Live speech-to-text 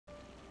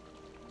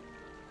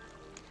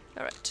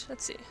Alright,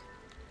 let's see.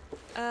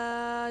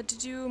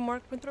 Did you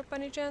mark Winthrop by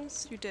any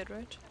chance? You did,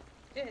 right?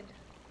 Did.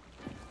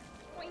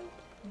 Boing.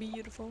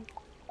 Beautiful.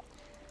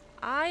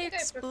 I think I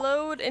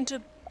explode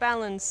into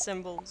balance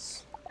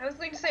symbols. I was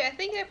going to say, I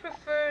think I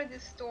prefer the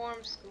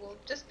storm school,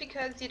 just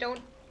because you don't...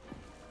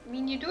 I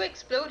mean, you do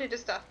explode into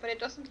stuff, but it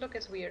doesn't look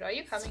as weird. Are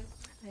you coming?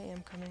 I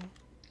am coming.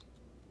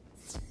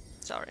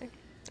 Sorry,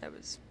 I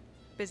was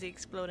busy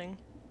exploding.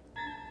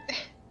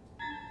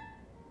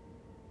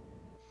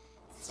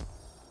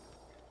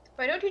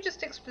 Why don't you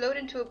just explode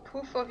into a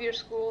poof of your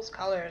school's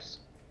colors?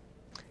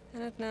 I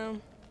don't know.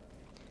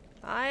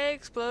 I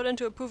explode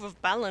into a poof of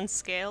balance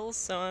scales,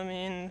 so I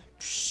mean...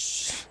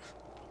 Psh.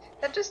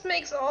 That just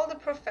makes all the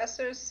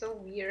professors so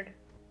weird.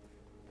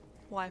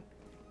 Why?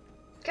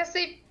 Because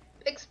they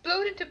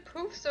explode into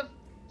poofs of,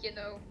 you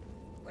know,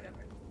 whatever.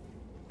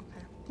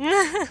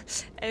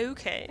 Okay.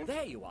 Okay.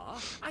 There you are.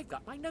 I've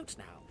got my notes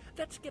now.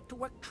 Let's get to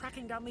work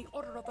tracking down the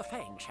Order of the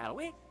Fang, shall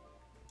we?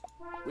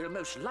 We'll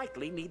most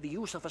likely need the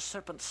use of a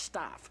serpent's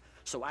staff,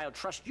 so I'll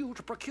trust you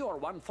to procure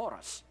one for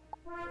us.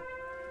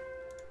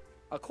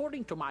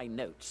 According to my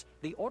notes,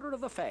 the Order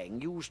of the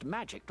Fang used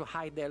magic to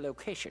hide their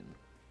location.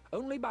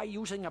 Only by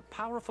using a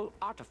powerful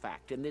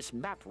artifact in this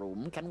map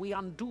room can we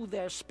undo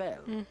their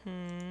spell.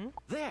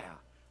 There!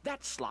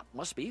 That slot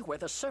must be where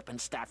the serpent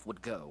staff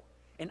would go.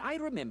 And I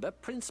remember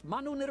Prince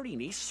Manu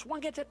Narini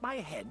swung it at my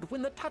head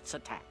when the Tuts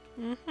attacked.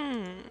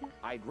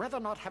 I'd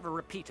rather not have a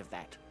repeat of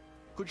that.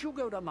 Could you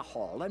go down the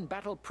hall and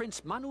battle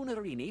Prince Manu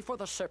Narini for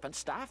the serpent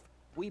staff?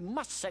 We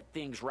must set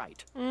things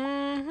right. Do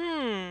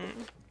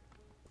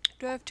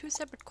I have two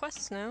separate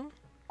quests now?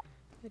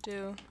 I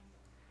do.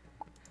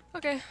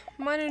 Okay,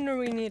 Manu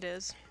Narini it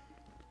is.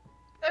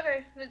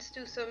 Okay, let's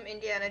do some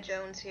Indiana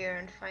Jones here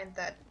and find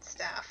that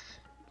staff.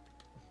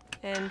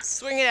 And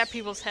swing it at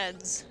people's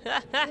heads.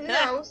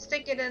 No,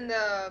 stick it in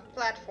the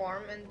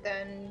platform and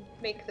then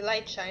make the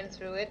light shine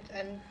through it,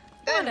 and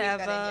then we've got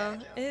Whatever. Indiana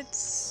Jones.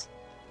 It's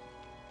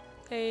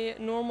a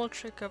normal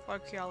trick of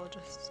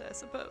archaeologists, I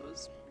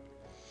suppose.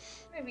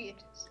 Maybe it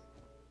is.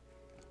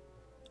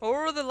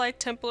 Or the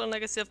Light Temple and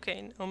Legacy of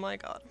Kain. Oh my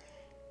god.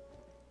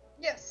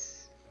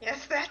 Yes.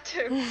 Yes, that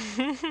too.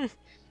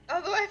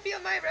 Although I feel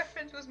my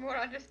reference was more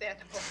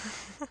understandable.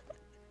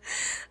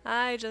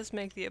 I just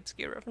make the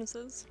obscure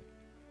references.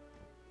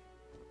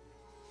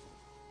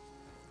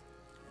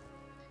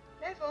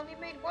 I've only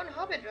made one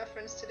Hobbit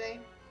reference today.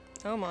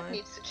 Oh my.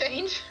 Needs to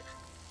change.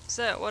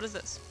 So, what is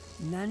this?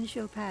 None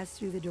shall pass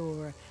through the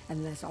door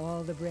unless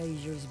all the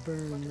braziers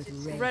burn with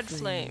Red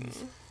flame.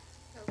 flames.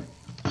 Okay.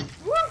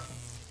 Woo!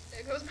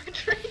 There goes my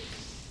train.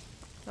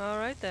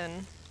 Alright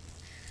then.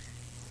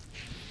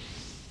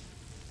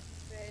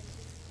 Red,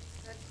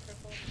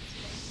 purple.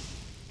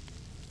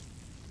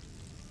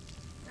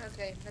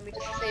 Okay, let me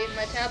just save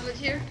my tablet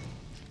here.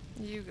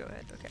 You go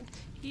ahead, okay.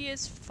 He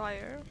is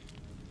fire.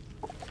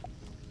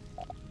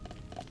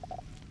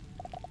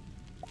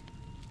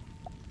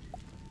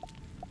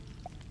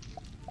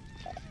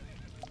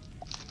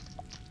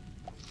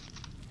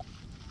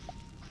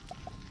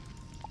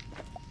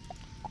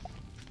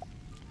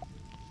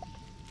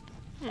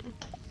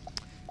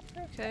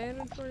 Okay, I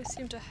don't really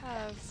seem to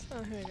have...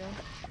 Oh, here we go.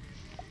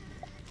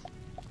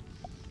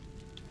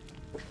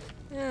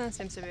 Yeah, that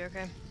seems to be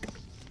okay.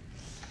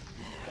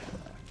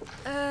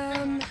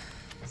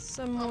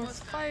 Some more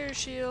fire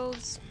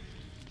shields.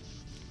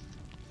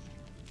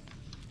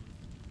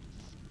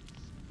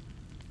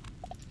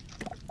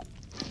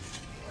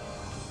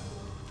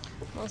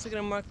 I'm also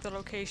gonna mark the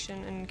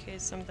location in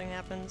case something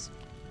happens.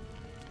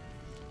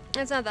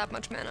 It's not that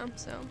much mana,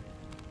 so...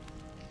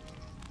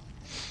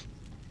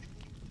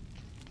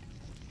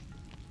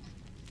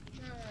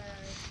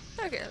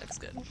 Okay, that looks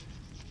good.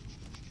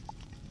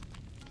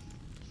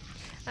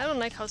 I don't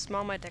like how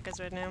small my deck is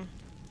right now.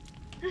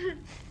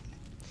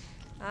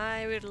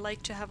 I would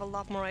like to have a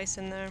lot more ice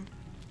in there.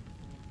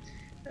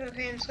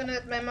 Okay, I'm just gonna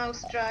let my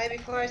mouse dry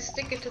before I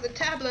stick it to the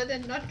tablet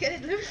and not get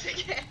it loose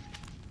again.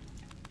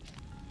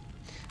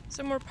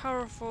 Some more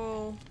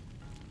powerful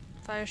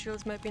fire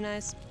shields might be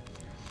nice.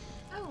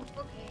 Oh,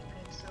 okay,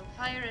 good. So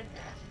fire and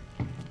death.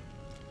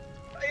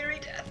 Fiery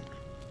death.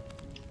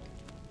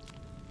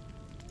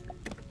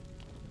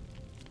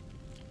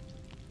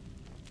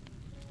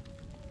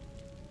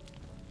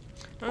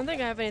 I don't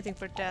think I have anything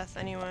for death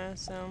anyway,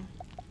 so...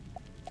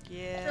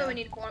 Yeah. So we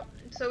need one,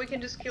 so we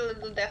can just kill the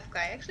little death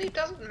guy. Actually, it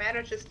doesn't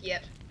matter just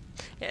yet.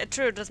 Yeah,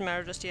 true, it doesn't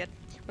matter just yet.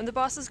 When the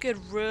bosses get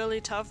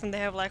really tough and they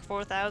have like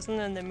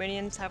 4,000 and the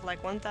minions have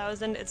like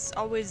 1,000, it's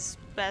always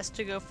best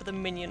to go for the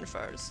minion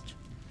first.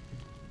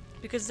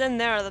 Because then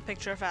they're out of the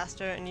picture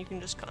faster and you can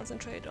just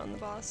concentrate on the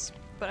boss.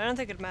 But I don't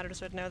think it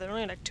matters right now, they're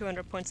only like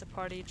 200 points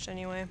apart each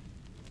anyway.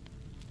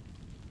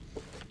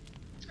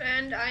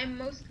 And I'm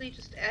mostly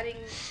just adding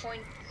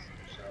points,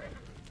 so...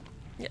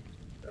 Yeah.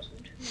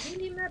 Doesn't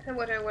really matter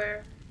what I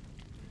wear.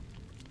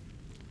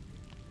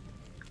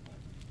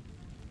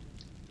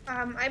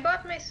 I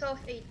bought myself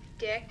a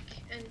deck,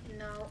 and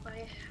now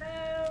I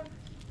have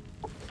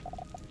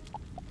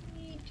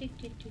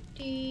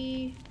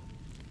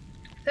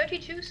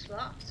 32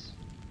 slots.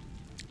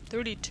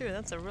 32,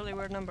 that's a really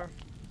weird number.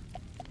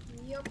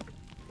 Yup.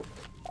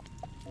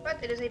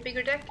 But it is a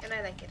bigger deck, and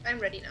I like it. I'm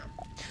ready now.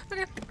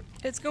 Okay,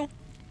 let's go.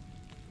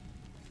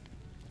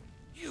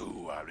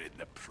 You are in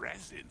the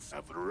presence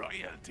of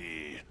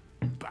royalty.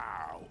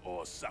 Bow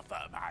or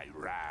suffer my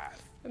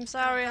wrath. I'm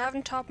sorry, I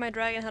haven't taught my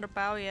dragon how to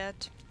bow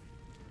yet.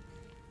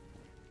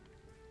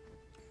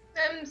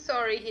 I'm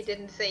sorry he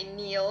didn't say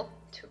kneel.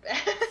 Too bad.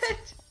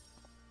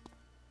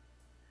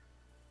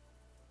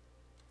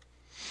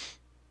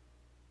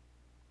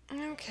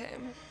 Okay.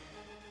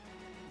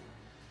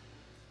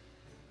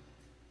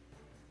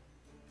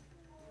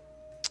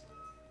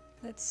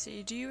 Let's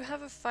see, do you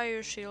have a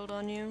fire shield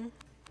on you?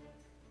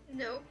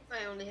 No,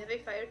 I only have a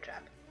fire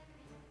trap.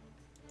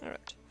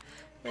 Alright.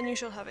 Then you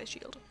shall have a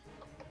shield.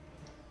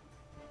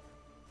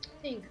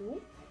 Thank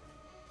you.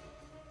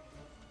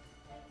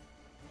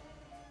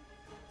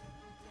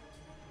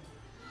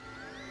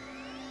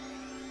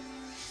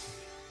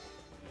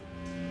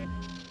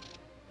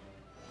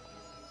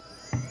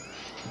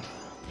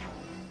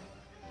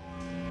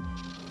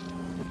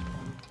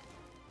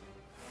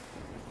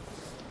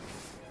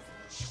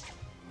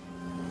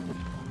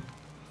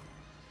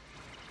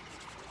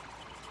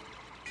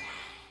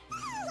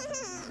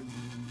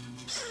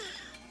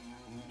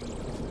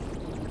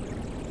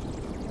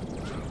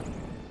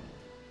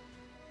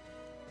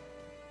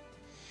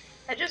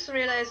 I just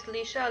realized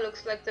Lisha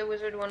looks like the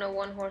Wizard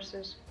 101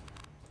 horses.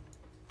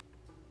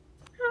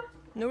 Huh.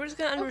 Nobody's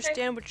gonna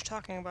understand what you're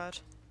talking about.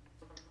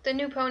 The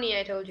new pony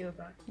I told you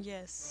about.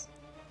 Yes.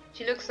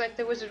 She looks like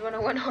the Wizard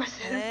 101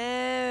 horses.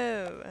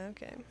 Oh,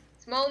 okay.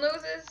 Small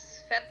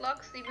noses,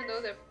 fetlocks even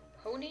though they're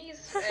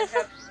ponies, and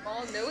have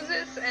small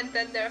noses, and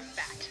then they're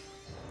fat.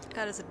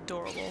 That is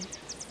adorable.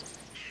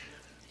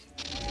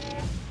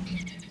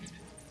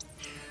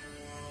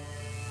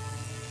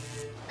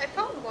 I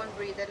found one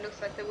breed that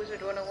looks like the Wizard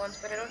 101s,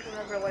 but I don't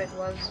remember what it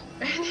was.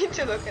 I need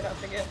to look it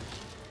up again.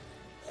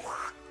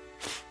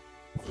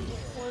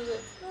 What was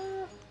it?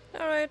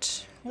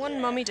 Alright, one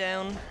mummy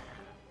down.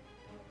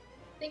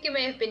 I think it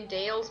may have been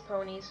Dale's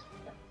ponies.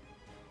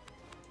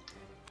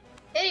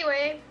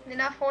 Anyway,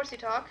 enough horsey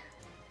talk.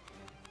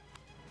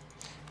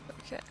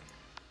 Okay.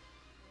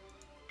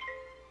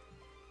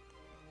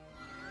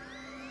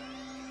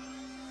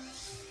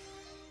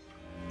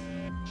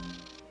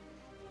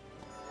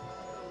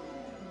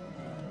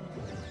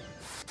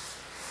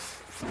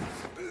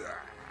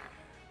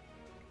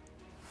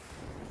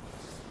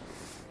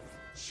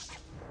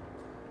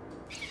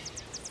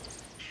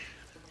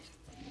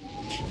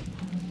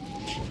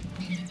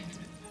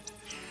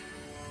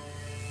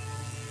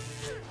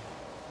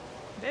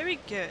 Very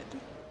good.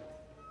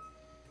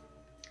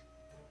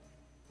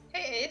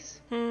 Hey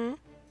Ace. Hmm?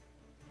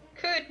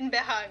 Köten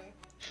behang.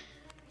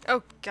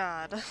 Oh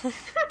god.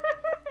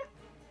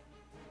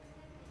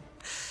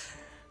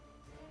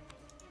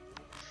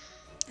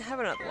 I have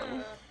another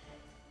one.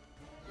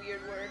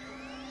 Weird word.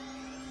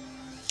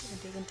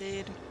 It is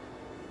indeed.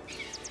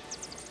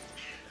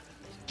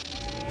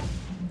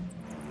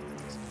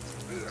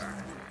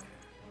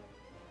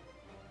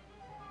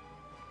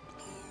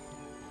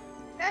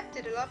 That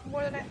did a lot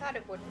more than I thought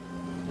it would.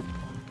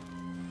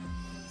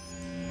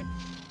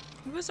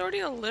 He was already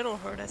a little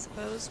hurt, I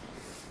suppose.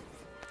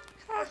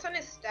 What's on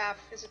his staff?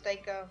 Is it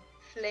like a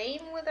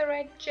flame with a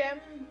red gem?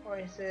 Or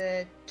is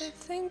it... I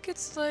think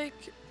it's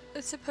like...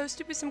 It's supposed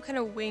to be some kind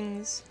of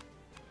wings.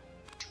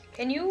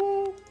 Can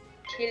you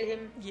kill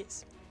him?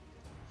 Yes.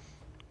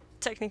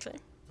 Technically.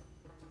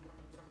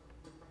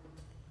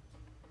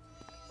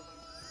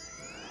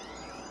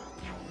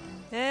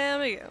 There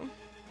we go.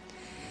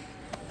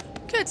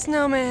 Good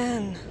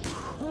snowman!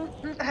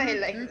 I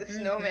like the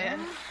snowman.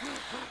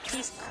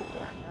 He's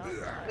cool.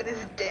 With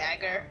his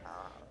dagger.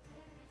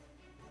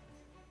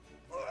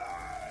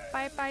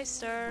 Bye bye,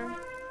 sir.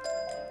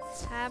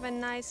 Have a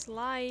nice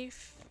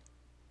life.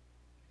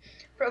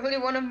 Probably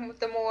one of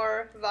the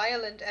more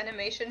violent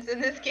animations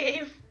in this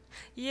game.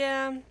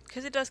 Yeah,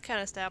 because it does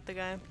kind of stab the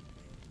guy.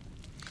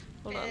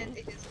 Hold on. And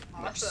it is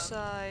Which awesome.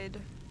 side?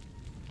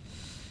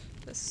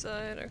 This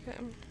side, okay.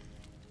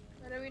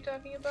 What are we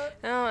talking about?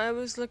 No, I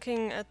was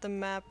looking at the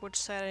map which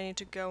side I need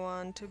to go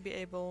on to be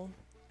able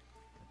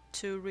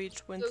to reach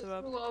Go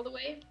Winthrop. through all the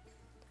way?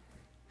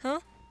 Huh?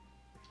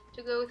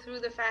 To go through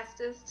the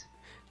fastest?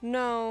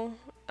 No,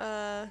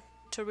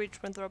 to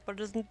reach Winthrop, but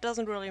it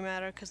doesn't really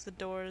matter because the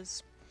door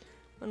is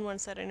on one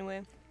side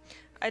anyway.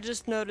 I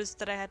just noticed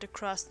that I had to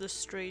cross the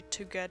street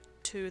to get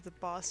to the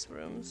boss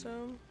room,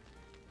 so...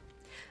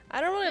 I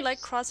don't really like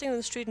crossing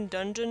the street in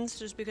dungeons,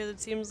 just because it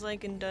seems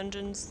like in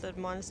dungeons that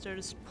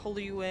monsters pull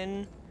you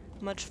in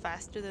much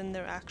faster than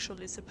they're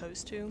actually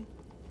supposed to.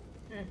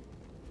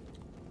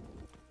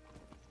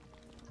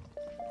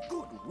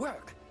 Good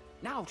work.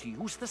 Now to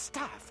use the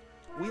staff.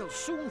 We'll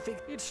soon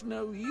figure it's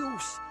no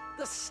use.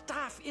 The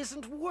staff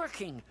isn't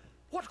working.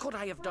 What could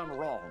I have done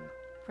wrong?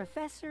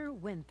 Professor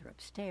Winthrop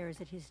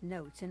stares at his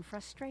notes in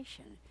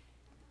frustration,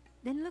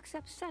 then looks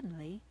up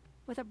suddenly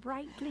with a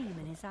bright gleam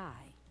in his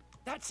eye.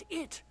 That's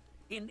it.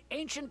 In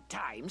ancient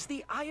times,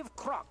 the Eye of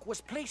Croc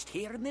was placed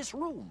here in this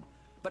room.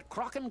 but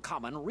Crocken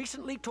Common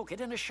recently took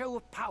it in a show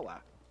of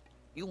power.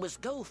 You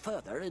must go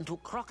further into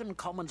Crocken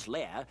Common's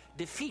lair,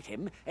 defeat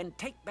him, and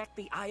take back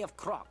the Eye of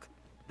Croc.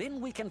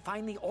 Then we can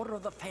find the Order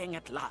of the Fang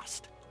at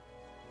last.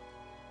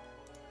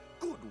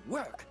 Good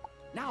work!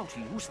 Now to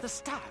use the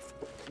staff.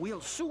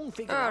 We'll soon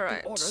figure out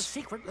the Order's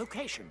secret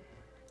location.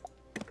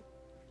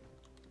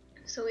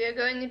 So we are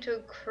going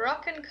into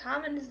Crocken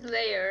Common's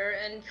lair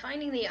and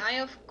finding the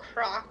Eye of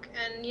Croc,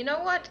 and you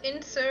know what?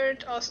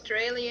 Insert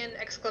Australian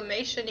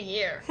exclamation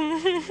here.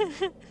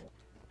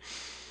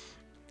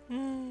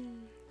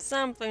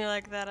 Something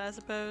like that, I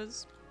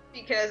suppose.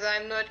 Because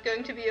I'm not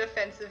going to be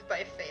offensive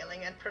by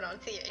failing at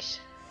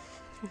pronunciation.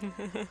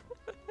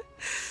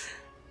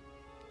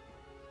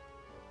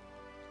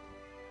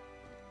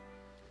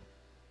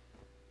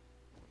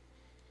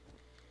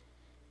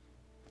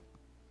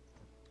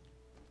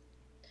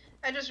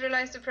 I just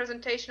realized the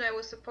presentation I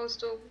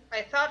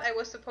thought I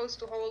was supposed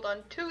to hold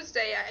on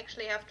Tuesday, I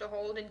actually have to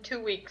hold in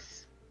 2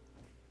 weeks.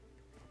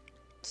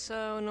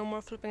 So, no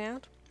more flipping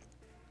out?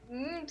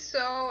 So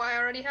I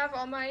already have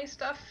all my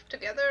stuff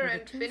together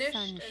and finished,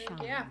 and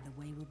yeah. The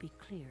way will be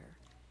clear,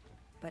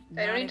 but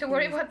I don't need to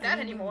worry about that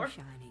anymore.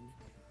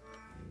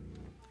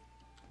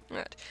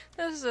 Right.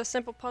 This is a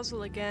simple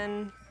puzzle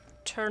again.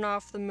 Turn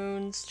off the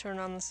moons, turn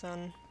on the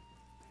sun.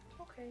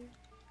 Okay.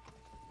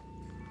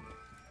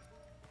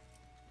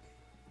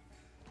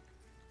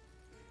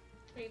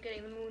 Are you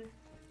getting the moon?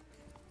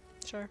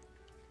 Sure.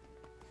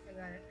 I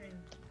got it.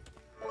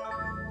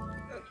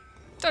 Okay.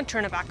 Don't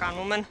turn it back on,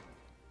 woman.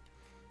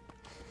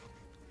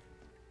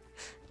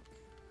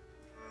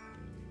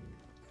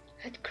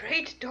 That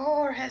great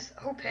door has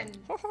opened.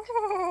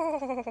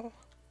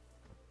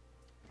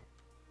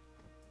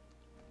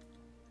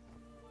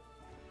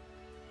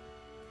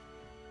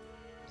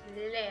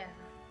 Lair.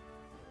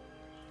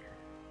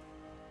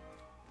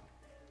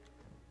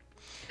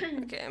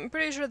 Okay, I'm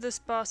pretty sure this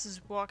boss is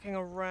walking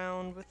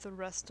around with the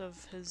rest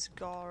of his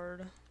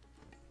guard.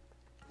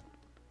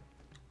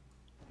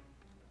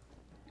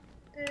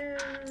 There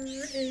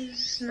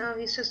is... No,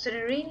 he's just in a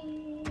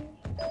arena.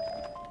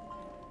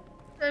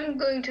 I'm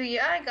going to...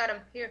 Yeah, I got him.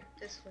 Here,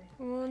 this way.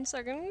 1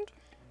 second.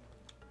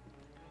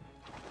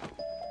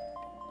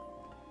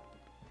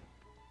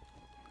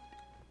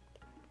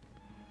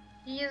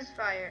 He is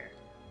fire.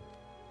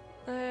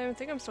 I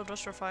think I'm still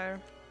just for fire.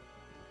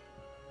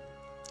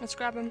 Let's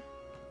grab him.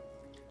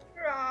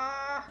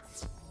 Rah!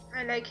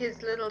 I like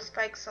his little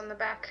spikes on the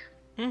back.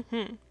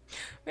 We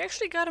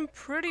actually got him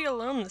pretty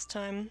alone this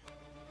time.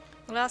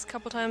 The last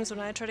couple times when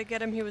I tried to get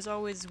him, he was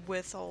always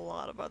with a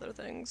lot of other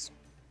things.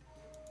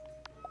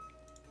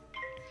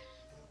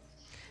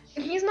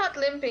 He's not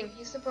limping.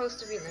 He's supposed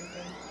to be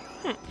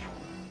limping.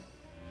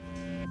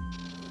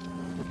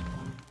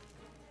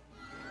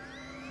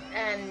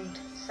 And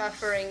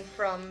suffering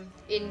from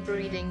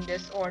inbreeding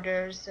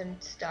disorders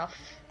and stuff.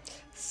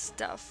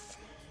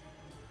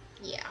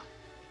 Yeah.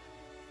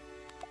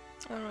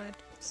 Alright,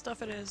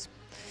 stuff it is.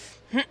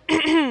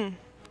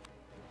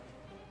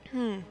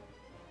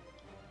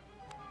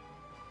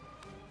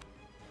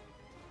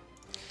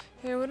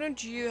 Here, why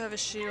don't you have a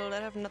shield? I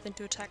have nothing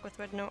to attack with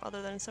right now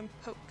other than some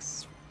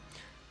pokes.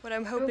 But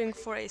I'm hoping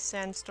for a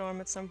sandstorm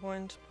at some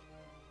point.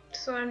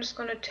 So I'm just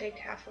gonna take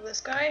half of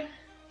this guy.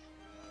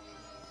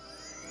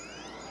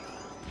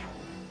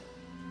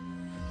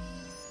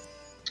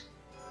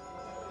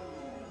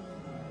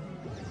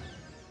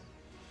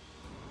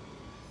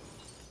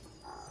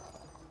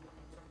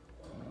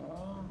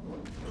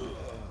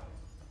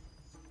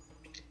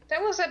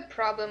 That was a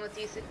problem with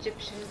these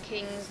Egyptian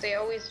kings.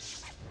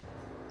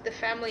 The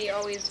family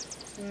always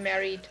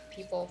married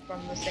people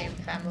from the same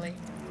family.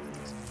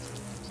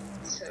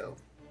 So.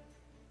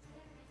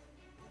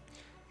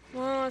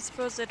 Well, I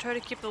suppose they try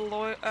to keep the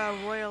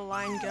royal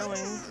line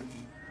going.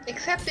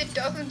 Except it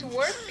doesn't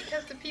work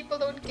because the people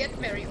don't get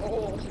very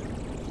old.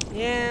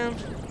 Yeah.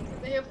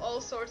 They have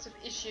all sorts of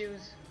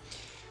issues.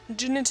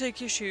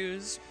 Genetic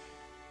issues.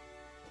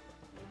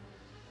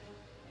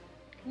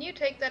 Can you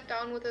take that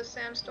down with a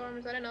sandstorm?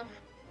 Is that enough?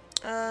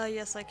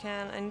 Yes I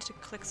can. I need to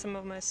click some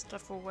of my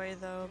stuff away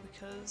though,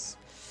 because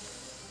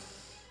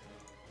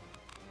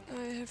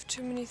I have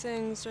too many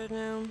things right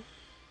now.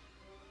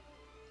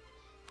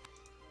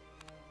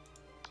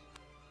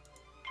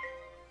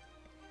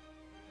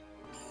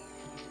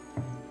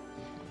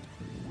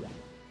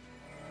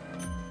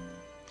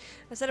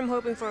 I said I'm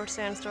hoping for a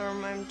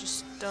sandstorm, I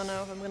just don't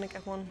know if I'm gonna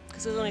get one,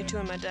 because there's only 2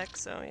 in my deck,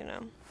 so, you know.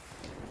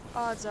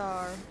 Odds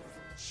are,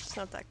 it's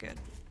not that good.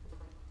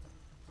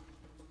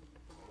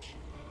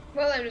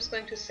 Well, I'm just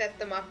going to set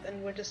them up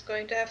and we're just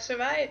going to have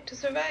to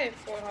survive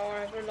for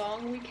however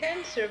long we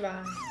can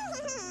survive.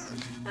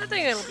 I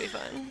think it'll be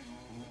fine.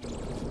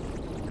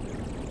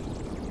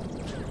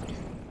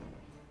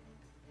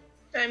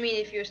 I mean,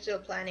 if you're still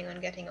planning on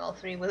getting all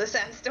 3 with a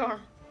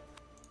sandstorm.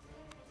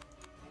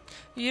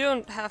 You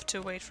don't have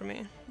to wait for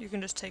me. You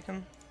can just take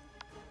them.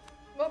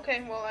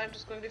 Okay, well, I'm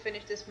just going to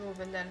finish this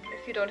move and then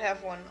if you don't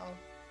have one, I'll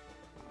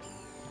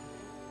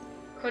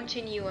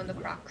continue on the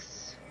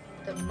crocs.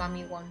 The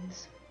mummy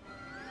ones.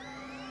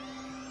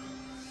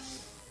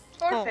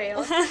 Or Oh. fail.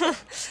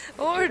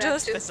 Or Do that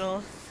just too.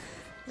 fizzle.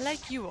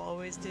 Like you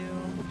always do.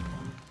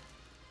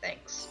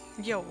 Thanks.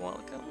 You're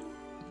welcome.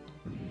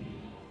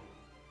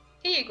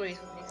 He agrees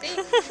with me,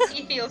 see?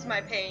 He feels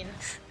my pain.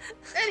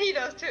 And he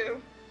does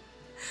too.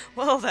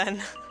 Well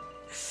then.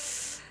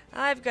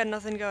 I've got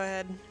nothing, go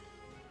ahead.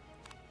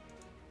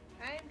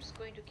 I'm just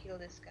going to kill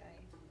this guy.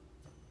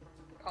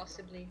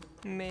 Possibly.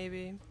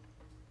 Maybe.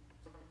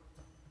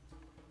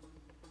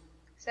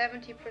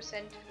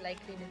 70%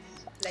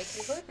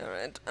 likelihood.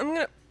 Alright, I'm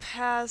gonna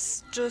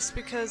pass just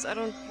because I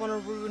don't want to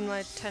ruin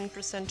my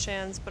 10%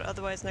 chance, but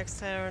otherwise next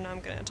turn I'm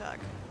gonna attack.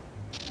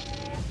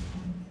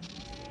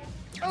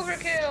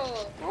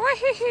 Overkill!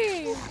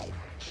 Wahee!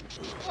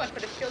 Oh, I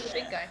could have killed the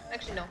big guy.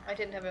 Actually, no, I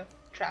didn't have a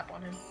trap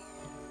on him.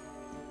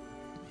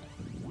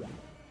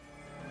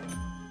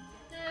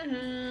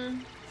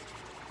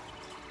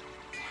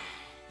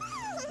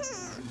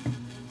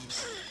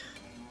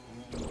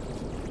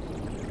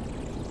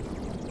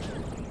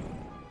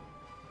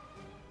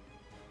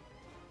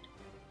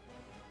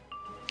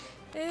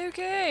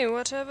 Okay,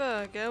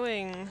 whatever,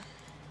 going.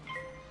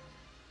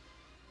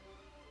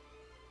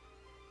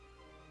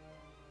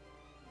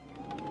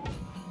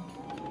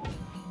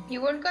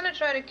 You weren't gonna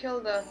try to kill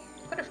the...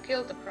 Could have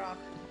killed the croc.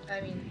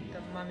 I mean, the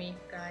mummy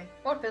guy.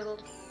 Or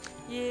fizzled.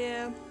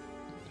 Yeah.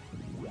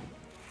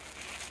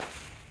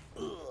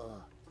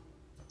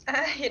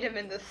 I hit him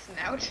in the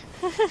snout.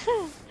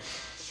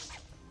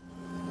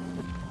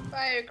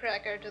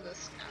 Firecracker to the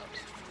snout.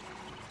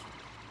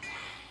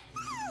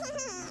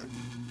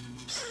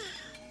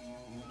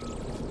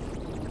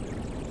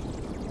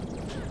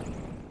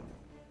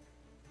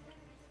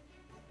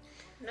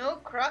 No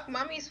croc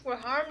mummies were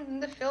harmed in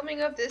the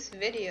filming of this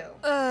video.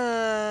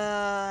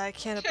 I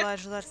can't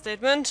oblige with that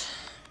statement.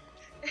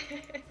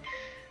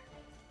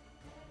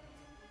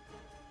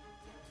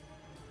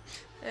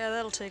 Yeah,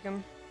 that'll take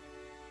him.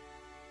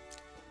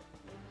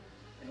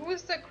 Who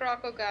was the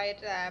croco guy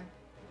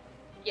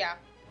yeah,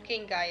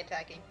 king guy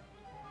attacking?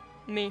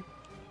 Me.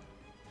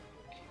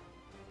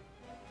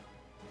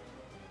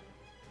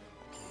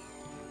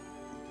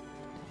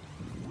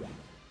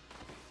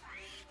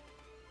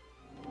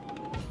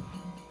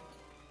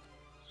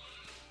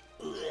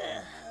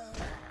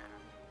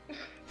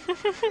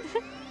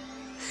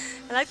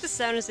 I like the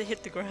sound as they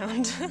hit the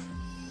ground.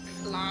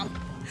 Flop.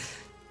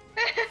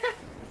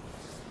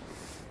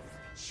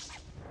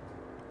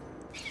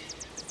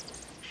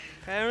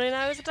 Apparently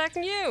now he's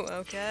attacking you.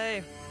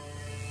 Okay.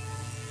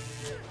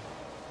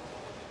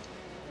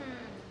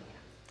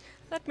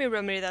 Let me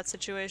remedy that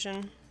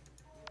situation.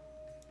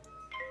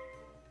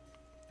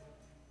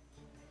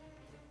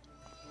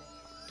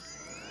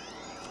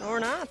 Or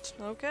not.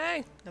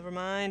 Okay. Never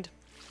mind.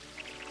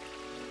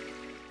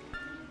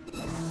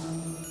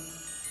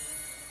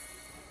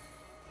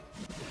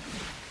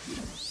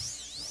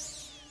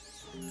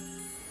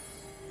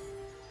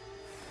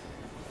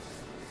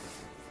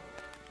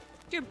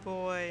 Good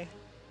boy.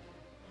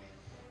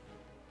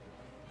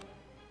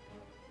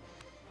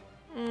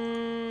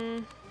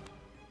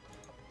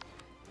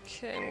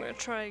 Okay, I'm gonna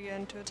try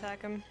again to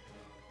attack him.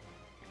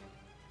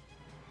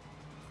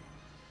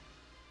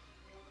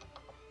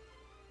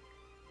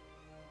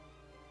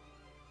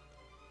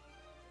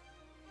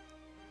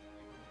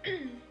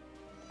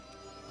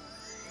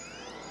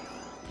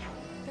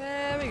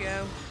 There we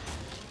go.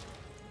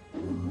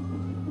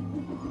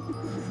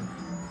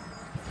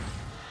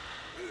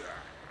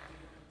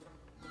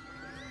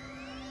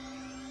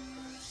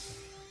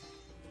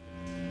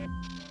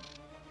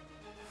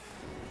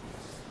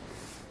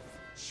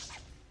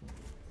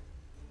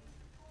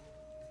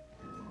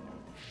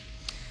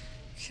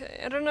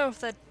 Okay, I don't know if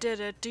that did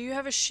it. Do you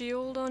have a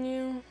shield on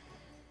you?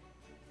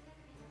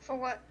 For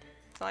what?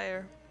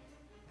 Fire.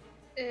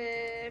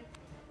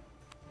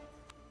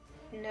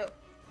 No.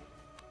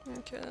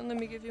 Okay, then let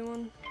me give you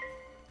one.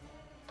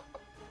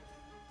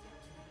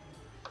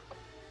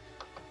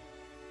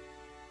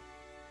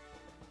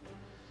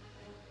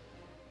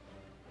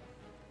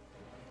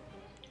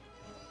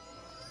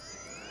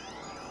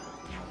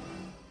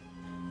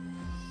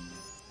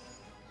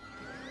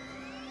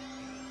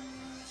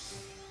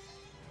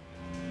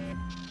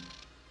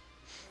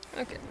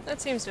 Okay, that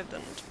seems to have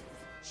done it.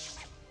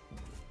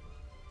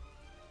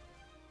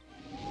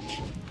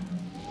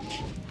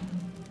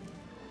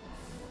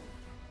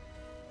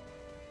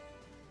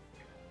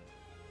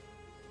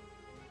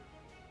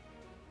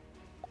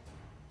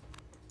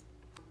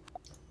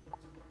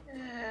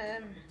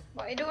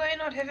 Why do I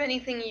not have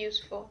anything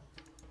useful?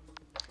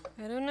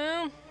 I don't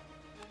know.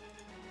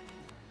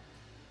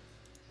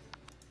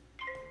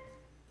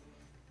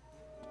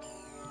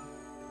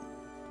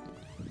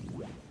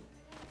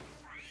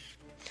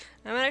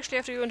 I might actually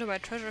have to go into my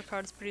treasure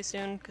cards pretty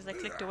soon, because I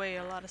clicked away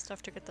a lot of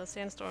stuff to get those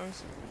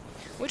sandstorms.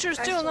 Which are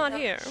still not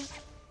here.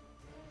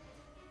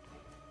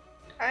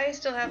 I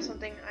still have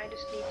something, I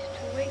just need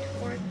to wait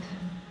for it.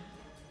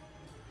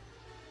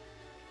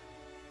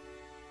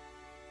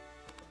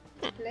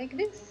 Like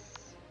this.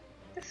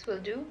 This will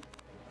do.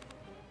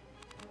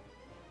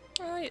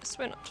 Oh yes,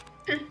 why not?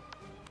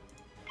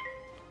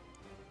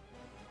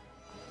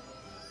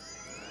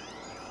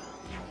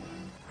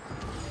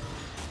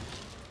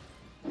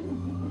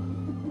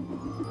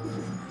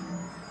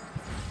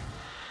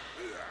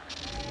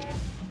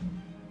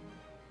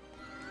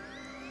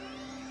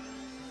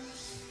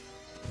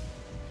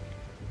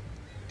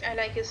 I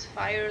like his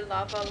fire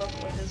lava look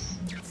with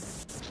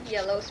his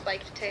yellow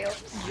spiked tail.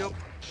 Yup.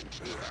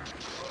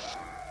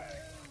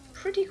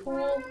 Pretty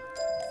cool.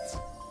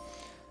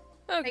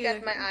 Okay. I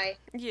got my eye.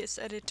 Yes,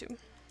 I did too.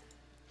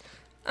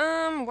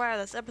 Wow,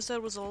 this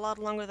episode was a lot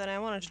longer than I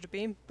wanted it to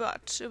be,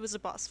 but it was a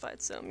boss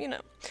fight, so, you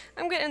know.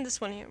 I'm gonna end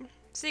this one here.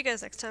 See you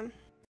guys next time.